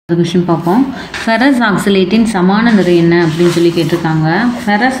Question பார்ப்போம். Ferrous ஆக்சலேட்டின் சமான நிறை என்ன அப்படின்னு சொல்லி கேட்டிருக்காங்க.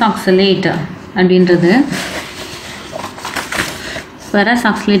 ஃபெரஸ் ஆக்சலேட் அப்படின்றது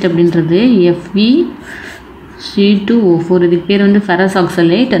Fe(C2O4) இதுக்கு பேர் வந்து ஃபெரஸ்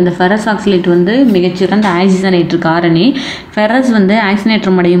ஆக்சலேட். அந்த ஃபெரஸ் ஆக்சலேட் வந்து மிகச்சிறந்த ஆக்சிஜனேற்ற காரணி. ஃபெரஸ் வந்து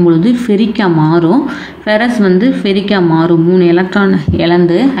ஆக்சிஜனேற்றம் அடையும் பொழுது ஃபெரிக்கா மாறும். ஃபெரஸ் வந்து ஃபெரிக்கா மாறும். 3 எலக்ட்ரான்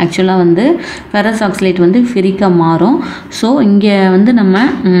இழந்து ஆக்சுவலாக வந்து ஃபெரஸ் ஆக்சலேட் வந்து ஃபெரிக்கா மாறும். ஸோ இங்கே வந்து நம்ம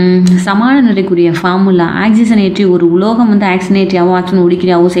சமான நிறைக்குரிய ஃபார்முலா ஆக்சிஜனேற்றி ஒரு உலோகம் வந்து ஆக்சிஜனேற்றியாவோ ஆக்சிஜன்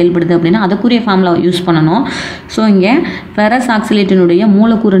ஒடுக்கியாவோ செயல்படுது அப்படின்னா அதுக்குரிய ஃபார்முலா யூஸ் பண்ணணும். ஸோ இங்கே ஃபெரஸ் ஆக்சலேட்டினுடைய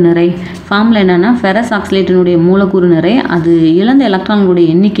மூலக்கூறு நிறை ஃபார்முலா என்னென்னா ஃபெரஸ் ஆக்சலேட்டினுடைய மூலக்கூறு நிறை அது இழந்த எலக்ட்ரான்களுடைய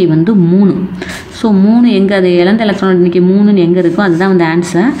எண்ணிக்கை வந்து 3. ஸோ 3 எங்கே அது இழந்த எலக்ட்ரான் எண்ணிக்கை 3ன்னு எங்கே இருக்கோ அதுதான் வந்து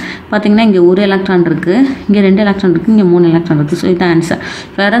ஆன்சர். பார்த்தீங்கன்னா இங்கே 1 எலக்ட்ரான் இருக்குது, இங்கே 2 எலக்ட்ரான் இருக்குது, இங்கே 3 எலக்ட்ரான் இருக்குது. ஸோ இதுதான் ஆன்சர்.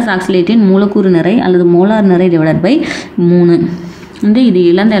 ஃபெரஸ் ஆக்சலேட்டின் மூலக்கூறு நிறை அல்லது மோலார் நிறை டிவைடட் பை 3 வந்து இது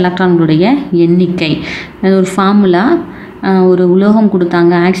இழந்த எலக்ட்ரான்களுடைய எண்ணிக்கை. அது ஒரு ஃபார்முலா. ஒரு உலோகம்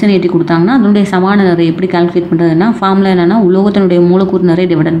கொடுத்தாங்க, ஆக்சிஜனேற்றி கொடுத்தாங்கன்னா அதனுடைய சமான நிறை எப்படி கால்குலேட் பண்ணுறதுன்னா ஃபார்முலா என்னென்னா உலோகத்தினுடைய மூலக்கூறு நிறை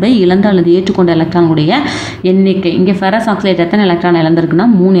டிவைடட் பை இழந்த அல்லது ஏற்றுக்கொண்ட எலக்ட்ரானுடைய எண்ணிக்கை. இங்கே ஃபெரஸ் ஆக்சைடு எத்தனை எலக்ட்ரான்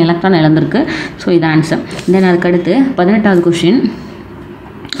இழந்திருக்குன்னா 3 எலக்ட்ரான் இழந்திருக்கு. ஸோ இது ஆன்சர். தென் அதுக்கடுத்து 18வது கொஸ்டின்.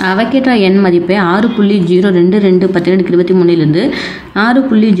 அவகேட்ரா எண் மதிப்பை 6.022 6.022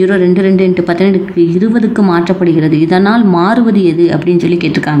 × 10⁻20 மாற்றப்படுகிறது. இதனால் மாறுவது எது அப்படின்னு சொல்லி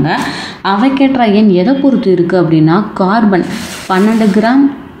கேட்டிருக்காங்க. அவகேட்ரா எண் எதை பொறுத்து இருக்குது அப்படின்னா கார்பன் 12 கிராம்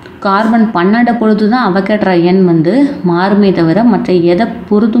கார்பன் 12 பொறுத்து தான் அவகேட்ரா எண் வந்து மாறுமே தவிர மற்ற எதை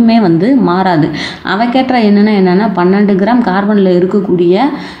பொறுத்துமே வந்து மாறாது. அவகேட்ரா என்னென்னா 12 கிராம் கார்பனில் இருக்கக்கூடிய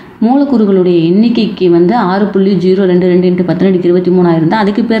மூலக்கூறுகளுடைய எண்ணிக்கைக்கு வந்து 6.022 × 10⁻23 இருந்தால்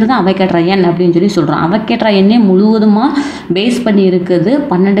அதுக்கு பேர் தான் அவகேட்ரா எண் அப்படின்னு சொல்லி சொல்கிறோம். அவகேட்ரா எண்ணே முழுவதுமாக பேஸ் பண்ணி இருக்குது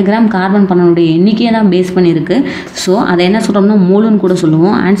 12 கிராம் கார்பன் 12 எண்ணிக்கையை தான் பேஸ் பண்ணியிருக்கு. ஸோ அதை என்ன சொல்கிறோம்னா மோலுன்னு கூட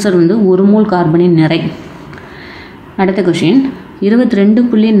சொல்லுவோம். ஆன்சர் வந்து 1 மோல் கார்பனின் நிறை. அடுத்த கொஷின்.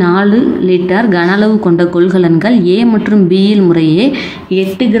 22.4 லிட்டர் கன அளவு கொண்ட கொள்கலன்கள் A மற்றும் Bயில் முறையே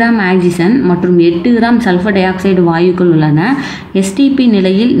 8 கிராம் ஆக்சிஜன் மற்றும் 8 கிராம் சல்ஃபர் டை ஆக்சைடு வாயுக்கள் உள்ளன. STP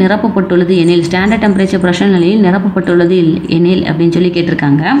நிலையில் நிரப்பப்பட்டுள்ளது எனில் ஸ்டாண்டர்ட் டெம்பரேச்சர் ப்ரெஷர் நிலையில் நிரப்பப்பட்டுள்ளது எனில் அப்படின்னு சொல்லி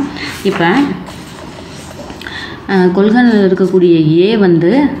கேட்டிருக்காங்க. இப்போ கொள்கலனில் இருக்கக்கூடிய A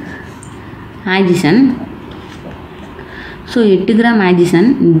வந்து oxygen, so 8 gram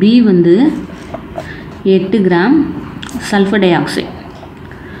oxygen, B வந்து 8 கிராம் சல்ஃபர் டை ஆக்சைடு.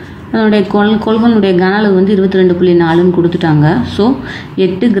 அதனுடைய கொள்கலனுடைய கன அளவு வந்து 22.4ன்னு கொடுத்துட்டாங்க. ஸோ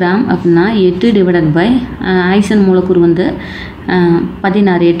 8 கிராம் அப்படின்னா 8 டிவைடட் பை ஆக்சிஜன் மூலக்கூறு வந்து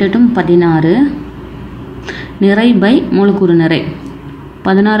 16, 8 × 16 நிறை பை மூலக்கூறு நிறை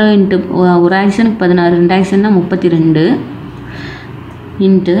 16 × ஒரு ஆக்சிஜனுக்கு 16, 2 ஆக்சிஜன்னா 32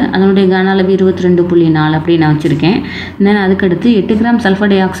 இன்ட்டு அதனுடைய கன அளவு 22.4 அப்படி நான் வச்சுருக்கேன். தென் அதுக்கடுத்து 8 கிராம்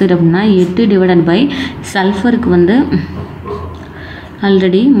சல்ஃபர் டை ஆக்சைடு அப்படின்னா 8 டிவைடட் பை சல்ஃபருக்கு வந்து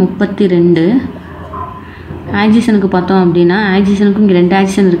ஆல்ரெடி 32, ஆக்சிஜனுக்கு பார்த்தோம் அப்படின்னா ஆக்சிஜனுக்கும் இங்கே 2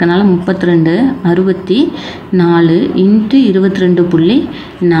 ஆக்சிஜன் இருக்கனால 32, 64 இன்ட்டு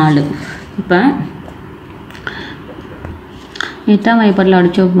 22.4. இப்போ 8ஆம் வாய்ப்பாடில்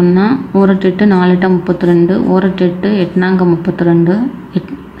அடித்தோம் அப்படின்னா 1 8 4 8 32, 1 8 8 32,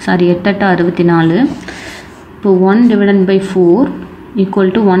 8 8 64. இப்போ 1 divided by 4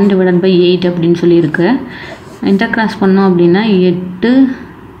 equal to 1 divided by 8 அப்படின்னு சொல்லியிருக்கு. இன்டர் கிராஸ் பண்ணோம் அப்படின்னா 8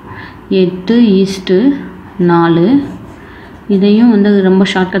 8:4. இதையும் வந்து ரொம்ப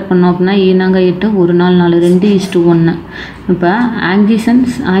ஷார்ட்கட் பண்ணோம் அப்படின்னா 8 1 4 4 2:1. இப்போ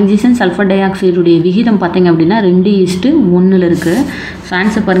ஆக்சிஜன் சல்ஃபர் டை ஆக்சைடுடைய விகிதம் பார்த்தீங்க அப்படின்னா 2:1 இருக்குது. ஸோ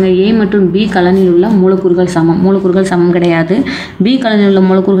ஆன்சர் பாருங்கள். A மற்றும் B கலனில் உள்ள மூலக்கூறுகள் சமம் கிடையாது. B கலனில் உள்ள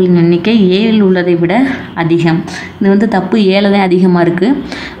மூலக்கூறுகளின் எண்ணிக்கை Aயில் உள்ளதை விட அதிகம். இது வந்து தப்பு, Aல தான் அதிகமாக இருக்குது.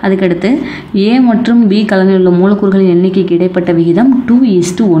 அதுக்கடுத்து A மற்றும் B கலனில் உள்ள மூலக்கூறுகளின் எண்ணிக்கைக்கு இடைப்பட்ட விகிதம்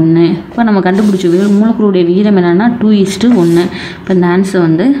 2:1. இப்போ நம்ம கண்டுபிடிச்ச மூலக்கூறுடைய விகிதம் என்னென்னா 2:1. இப்போ இந்த ஆன்சர்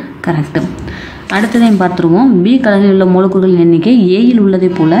வந்து கரெக்டு. அடுத்ததையும் பார்த்துருவோம். B கலனில் உள்ள மூலக்கூறுகளின் எண்ணிக்கை Aயில் உள்ளதை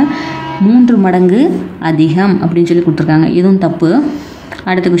போல் 3 மடங்கு அதிகம் அப்படின்னு சொல்லி கொடுத்துருக்காங்க. இதுவும் தப்பு.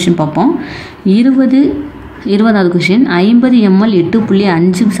 அடுத்த கொஸ்டின் பார்ப்போம். 20வது கொஸ்டின். 50 ml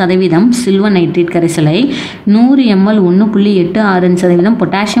 8.5% சில்வர் நைட்ரேட் கரைசலை 100 ml 1.86%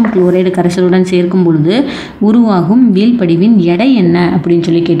 பொட்டாசியம் குளோரைடு கரைசலுடன் சேர்க்கும் பொழுது உருவாகும் வீழ்படிவின் எடை என்ன அப்படின்னு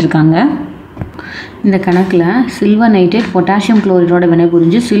சொல்லி கேட்டிருக்காங்க. இந்த கணக்கில் silver nitrate potassium குளோரைடோட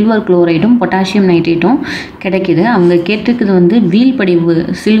வினைபுரிஞ்சு silver குளோரைடும் potassium நைட்ரேட்டும் கிடைக்கிது. அவங்க கேட்டிருக்கிறது வந்து வீழ்படிவு,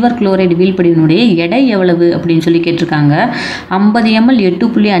 சில்வர் குளோரைடு வீழ்படிவினுடைய எடை எவ்வளவு அப்படின்னு சொல்லி கேட்டிருக்காங்க. 50 ml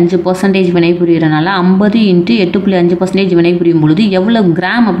 8.5% வினைபுரியறனால 50 × 8.5% வினைபுரியும் பொழுது எவ்வளவு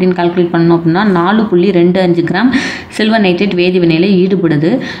கிராம் அப்படின்னு கால்குலேட் பண்ணணும் அப்படின்னா 4.25 கிராம் சில்வர் நைட்ரேட் வேதி வினையில்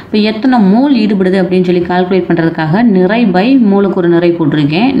ஈடுபடுது. இப்போ எத்தனை மோல் ஈடுபடுது அப்படின்னு சொல்லி கால்குலேட் பண்ணுறதுக்காக நிறை பை மூலக்கூறு நிறை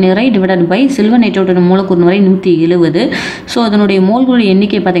போட்டிருக்கேன். நிறை டிவைடட் பை சில்வர் நைட்ரேட் மூலக்கூறு நிறை 170. ஸோ அதனுடைய மோல்களுடைய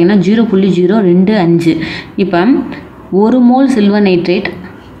எண்ணிக்கை பார்த்தீங்கன்னா 0.025. இப்போ 1 மோல் சில்வர் நைட்ரேட்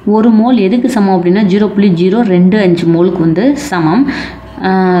 1 மோல் எதுக்கு சமம் அப்படின்னா 0.025 மோலுக்கு வந்து சமம்.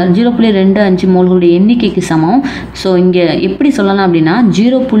 0.25 மோல்களுடைய எண்ணிக்கைக்கு சமம். ஸோ இங்கே எப்படி சொல்லலாம் அப்படின்னா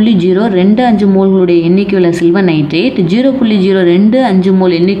 0.025 மோல்களுடைய எண்ணிக்கையுள்ள silver nitrate 0.025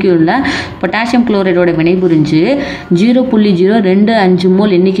 mole எண்ணிக்கையுள்ள potassium குளோரைடோட வினைபுரிஞ்சு 0.025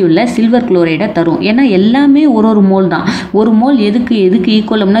 mole எண்ணிக்கையுள்ள silver குளோரைடை தரும். ஏன்னா எல்லாமே ஒரு மோல் தான். ஒரு மோல் எதுக்கு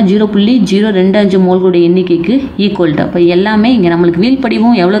ஈக்குவல் அப்படின்னா 0.025 மோல்களுடைய எண்ணிக்கைக்கு ஈக்குவல். அப்போ எல்லாமே இங்கே நம்மளுக்கு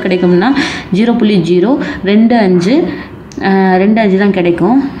வீழ்படிவும் எவ்வளோ கிடைக்கும்னா 0.025 தான்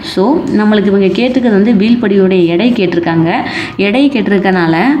கிடைக்கும். ஸோ நம்மளுக்கு இவங்க கேட்டிருக்கிறது வந்து வீழ்படியுடைய எடை கேட்டிருக்காங்க. எடை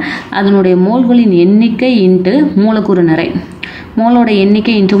கேட்டிருக்கனால அதனுடைய மோல்களின் எண்ணிக்கை இன்ட்டு மூலக்கூறு நிறை, மோலோட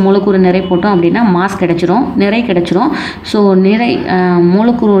எண்ணிக்கை இன்ட்டு மூலக்கூறு நிறை போட்டோம் அப்படின்னா மாஸ் கிடைச்சிரும், நிறை கிடைச்சிரும். ஸோ நிறை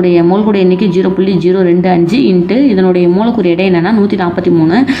மோல்களுடைய எண்ணிக்கை 0.025 இன்ட்டு இதனுடைய மூலக்கூறு எடை என்னென்னா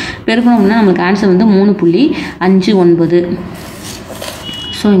 143 பெருக்கணும்னா நம்மளுக்கு ஆன்சர் வந்து 3.59.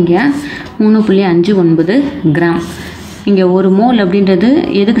 ஸோ இங்கே 3.59 கிராம். இங்கே 1 மோல் அப்படின்றது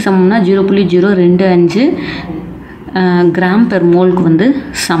எதுக்கு சமம்னா 0.025 கிராம் பெர் மோலுக்கு வந்து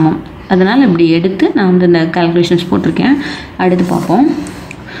சமம். அதனால் இப்படி எடுத்து நான் வந்து இந்த கால்குலேஷன்ஸ் போட்டிருக்கேன். அடுத்து பார்ப்போம்.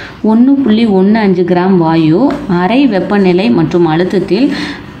 1.15 கிராம் வாயு அறை வெப்பநிலை மற்றும் அழுத்தத்தில்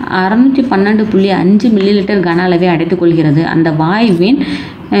 612.5 மில்லிலிட்டர் கன அளவை அடைத்துக் கொள்கிறது. அந்த வாயுவின்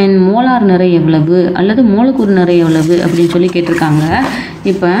மோலார் நிறை எவ்வளவு அல்லது மூலக்கூறு நிறை எவ்வளவு அப்படின்னு சொல்லி கேட்டிருக்காங்க.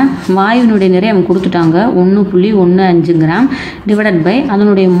 இப்போ வாயுவினுடைய நிறை அவங்க கொடுத்துட்டாங்க 1.15 கிராம் டிவைடட் பை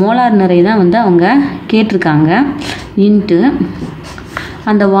அதனுடைய மோலார் நிறை தான் வந்து அவங்க கேட்டிருக்காங்க இன்ட்டு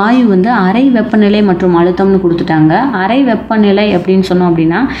அந்த வாயு வந்து அறை வெப்பநிலை மற்றும் அழுத்தம்னு கொடுத்துட்டாங்க. அறை வெப்பநிலை அப்படின்னு சொன்னோம்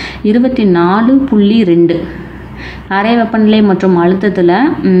அப்படின்னா 24.2. அறை வெப்பநிலை மற்றும்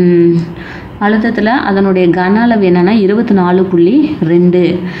அழுத்தத்தில் அதனுடைய கன அளவு என்னென்னா 24.2.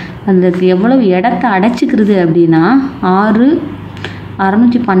 அதுக்கு எவ்வளவு இடத்த அடைச்சிக்கிறது அப்படின்னா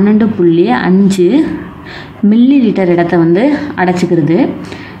 612.5 மில்லி லிட்டர் இடத்த வந்து அடைச்சிக்கிறது.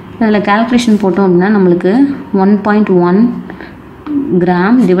 அதில் கால்குலேஷன் போட்டோம் அப்படின்னா நம்மளுக்கு 1.1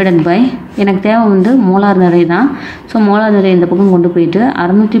 கிராம் டிவைடட் பை எனக்கு தேவை வந்து மோலார் நிறை தான். ஸோ மோலார் நிறை இந்த பக்கம் கொண்டு போயிட்டு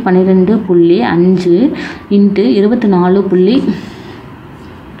 612.5 இன்ட்டு 24.2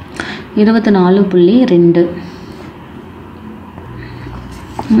 24.5.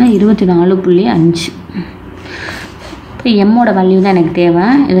 இப்போ எம்மோட வேல்யூ தான் எனக்கு தேவை.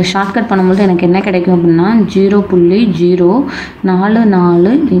 இதை ஷார்ட்கட் பண்ணும்போது எனக்கு என்ன கிடைக்கும் அப்படின்னா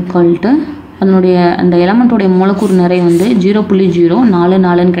 0.044 ஈக்குவல் டு அதனுடைய அந்த எலமெண்ட்டோடைய மூலக்கூறு நிறை வந்து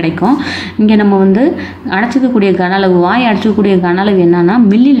 0.044 கிடைக்கும். இங்கே நம்ம வந்து அடைச்சிக்கக்கூடிய கன அளவு, வாய் அடைச்சிக்கக்கூடிய கன அளவு என்னன்னா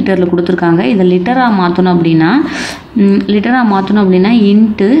மில்லி லிட்டரில் கொடுத்துருக்காங்க. இதை லிட்டராக மாற்றணும் அப்படின்னா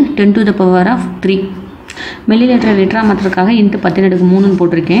இன்ட்டு 10⁻³ மில்லி லிட்டராக மாற்றுறதுக்காக இன்ட்டு 10⁻³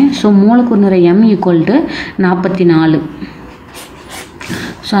 போட்டிருக்கேன். ஸோ மூலக்கூறு நிறை M equal to 44.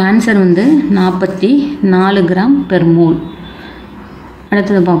 So answer வந்து 44 கிராம் பெர் மோல்.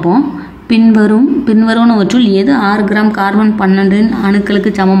 அடுத்தது பார்ப்போம். பின்வருவனவற்றுள் எது 6 கிராம் கார்பன் 12 அணுக்களுக்கு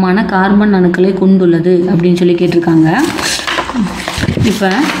சமமான கார்பன் அணுக்களை கொண்டுள்ளது அப்படின்னு சொல்லி கேட்டிருக்காங்க. இப்போ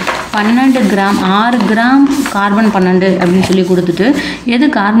 12 கிராம் 6 கிராம் கார்பன் 12 அப்படின்னு சொல்லி கொடுத்துட்டு எது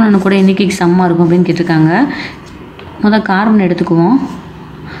கார்பன் அணு கூட எண்ணிக்கைக்கு சமமாக இருக்கும் அப்படின்னு கேட்டிருக்காங்க. முதல் கார்பன் எடுத்துக்குவோம்.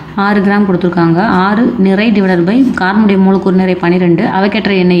 6 கிராம் கொடுத்துருக்காங்க. 6 நிறை டிவைடட் பை கார்பனுடைய மூலக்கூறு நிறை 12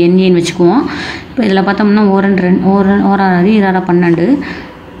 அவைக்கற்ற எண்ணெய் NAன்னு வச்சுக்குவோம். இப்போ இதில் பார்த்தோம்னா 1 12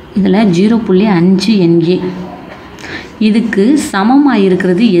 இதில் 0.5 NA. இதுக்கு சமமாக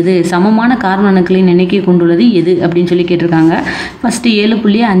இருக்கிறது எது, சமமான கார்பன் அணுக்களின் எண்ணிக்கை கொண்டுள்ளது எது அப்படின்னு சொல்லி கேட்டிருக்காங்க. First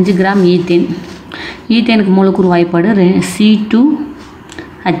 7.5 gram ethane. ஈத்தேனுக்கு மூலக்கூறு வாய்ப்பாடு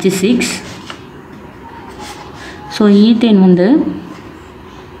C2H6. ஸோ ஈத்தேன் வந்து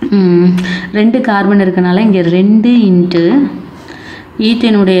 2 கார்பன் இருக்கனால இங்கே 2 இன்ட்டு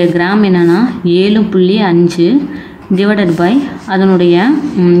ஈத்தேனுடைய கிராம் என்னென்னா 7.5 டிவைடட் பை அதனுடைய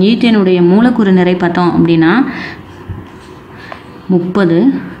ஈத்தேனுடைய மூலக்கூறு நிறை பார்த்தோம் அப்படின்னா 30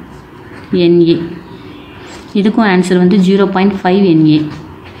 NA. இதுக்கும் ஆன்சர் வந்து 0.5 NA.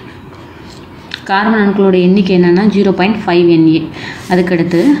 கார்பன் அணுக்களோட எண்ணிக்கை என்னென்னா 0.5 NA.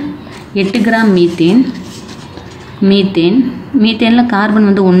 அதுக்கடுத்து 8 கிராம் மீத்தேனில் கார்பன்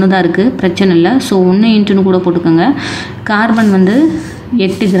வந்து 1 தான் இருக்குது, பிரச்சனை இல்லை. ஸோ 1 இன்ட்டுன்னு கூட போட்டுக்கோங்க. கார்பன் வந்து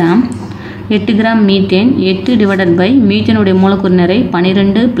 8 கிராம் மீத்தேன். 8 டிவைடட் பை மீத்தேனுடைய மூலக்கூறு நிறை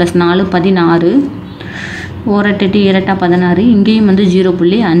 12 + 4 16, 1 8 7 16. இங்கேயும் வந்து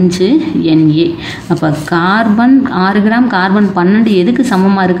 0.5 Na. அப்போ கார்பன் 6 கிராம், கார்பன் 12 எதுக்கு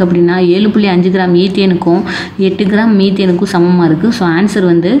சமமாக இருக்குது அப்படின்னா 7.5 கிராம் ஈத்தேனுக்கும் 8 கிராம் மீத்தேனுக்கும் சமமாக இருக்குது. ஸோ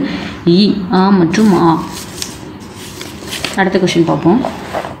ஆன்சர் வந்து இ, ஆ மற்றும் ஆ. அடுத்த கொஷின் பார்ப்போம்.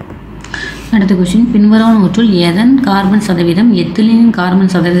 அடுத்த கொஷின், பின்வருவனவற்றுள் எதன் கார்பன் சதவீதம் எத்திலீனின்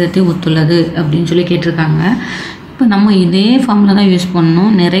கார்பன் சதவீதத்தை ஒத்துள்ளது அப்படின்னு சொல்லி கேட்டிருக்காங்க. இப்போ நம்ம இதே ஃபார்முலா தான் யூஸ்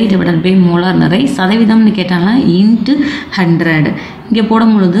பண்ணணும். நிறை டிவைடட் பை மோலார் நிறை. சதவீதம்னு கேட்டாங்கன்னா இன்ட்டு 100. இங்கே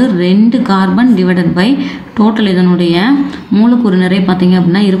போடும் பொழுது 2 கார்பன் டிவைடட் பை டோட்டல் இதனுடைய மூலக்கூறு நிறை பார்த்தீங்க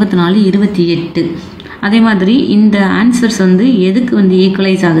அப்படின்னா 24 28. அதே மாதிரி இந்த ஆன்சர்ஸ் வந்து எதுக்கு வந்து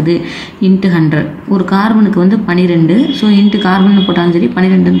ஈக்குவலைஸ் ஆகுது, இன்ட்டு 100. ஒரு கார்பனுக்கு வந்து 12. ஸோ இன்ட்டு கார்பன் போட்டாலும் சரி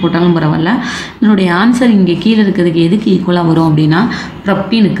 12ன்னு போட்டாலும் பரவாயில்ல. இதனுடைய ஆன்சர் இங்கே கீழே இருக்கிறதுக்கு எதுக்கு ஈக்குவலாக வரும் அப்படின்னா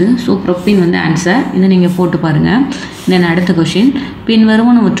ப்ரொப்பீனுக்கு. ஸோ ப்ரொப்பீன் வந்து ஆன்சர். இதை நீங்கள் போட்டு பாருங்கள். தென் அடுத்த கொஷின்,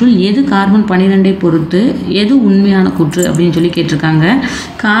 பின்வருவனவற்றுள் எது கார்பன் 12ஐ பொறுத்து எது உண்மையான கூற்று அப்படின்னு சொல்லி கேட்டிருக்காங்க.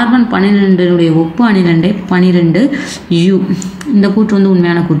 கார்பன் 12 ஒப்பு அணிலண்டை 12U. இந்த கூற்று வந்து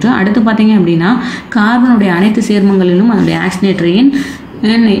உண்மையான கூற்று. அடுத்து பார்த்தீங்க அப்படின்னா கார்பனுடைய அனைத்து சேர்மங்களிலும் அதனுடைய ஆக்சிஜனேட்டர் எண்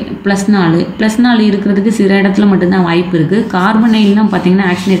 +4 இருக்கிறதுக்கு சில இடத்துல மட்டும்தான் வாய்ப்பு இருக்குது. கார்பனைலாம் பார்த்தீங்கன்னா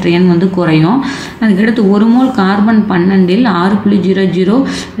ஆக்சிஜனேட்டர் எண் வந்து குறையும். அதுக்கடுத்து 1 மோல் கார்பன் 12ல் 6.002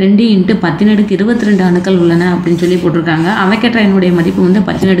 × 1022 அணுக்கள் உள்ளன அப்படின்னு சொல்லி போட்டிருக்காங்க. அவைக்கற்ற எண்ணுடைய மதிப்பு வந்து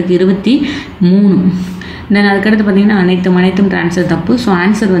 1023. தென் அதுக்கடுத்து பார்த்தீங்கன்னா அனைத்தும் ட்ரான்ஸ்ஃபர் தப்பு. ஸோ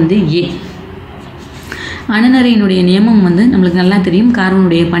ஆன்சர் வந்து ஏ. அணுநரையினுடைய நியமம் வந்து நம்மளுக்கு நல்லா தெரியும்.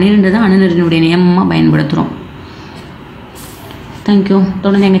 கார்பனுடைய 12 தான் அணுநரையினுடைய நியமமாக பயன்படுத்துகிறோம். தேங்க்யூ.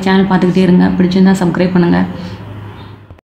 தொடர்ந்து எங்கள் சேனல் பார்த்துக்கிட்டே இருங்க. பிடிச்சிருந்தா சப்ஸ்கிரைப் பண்ணுங்கள்.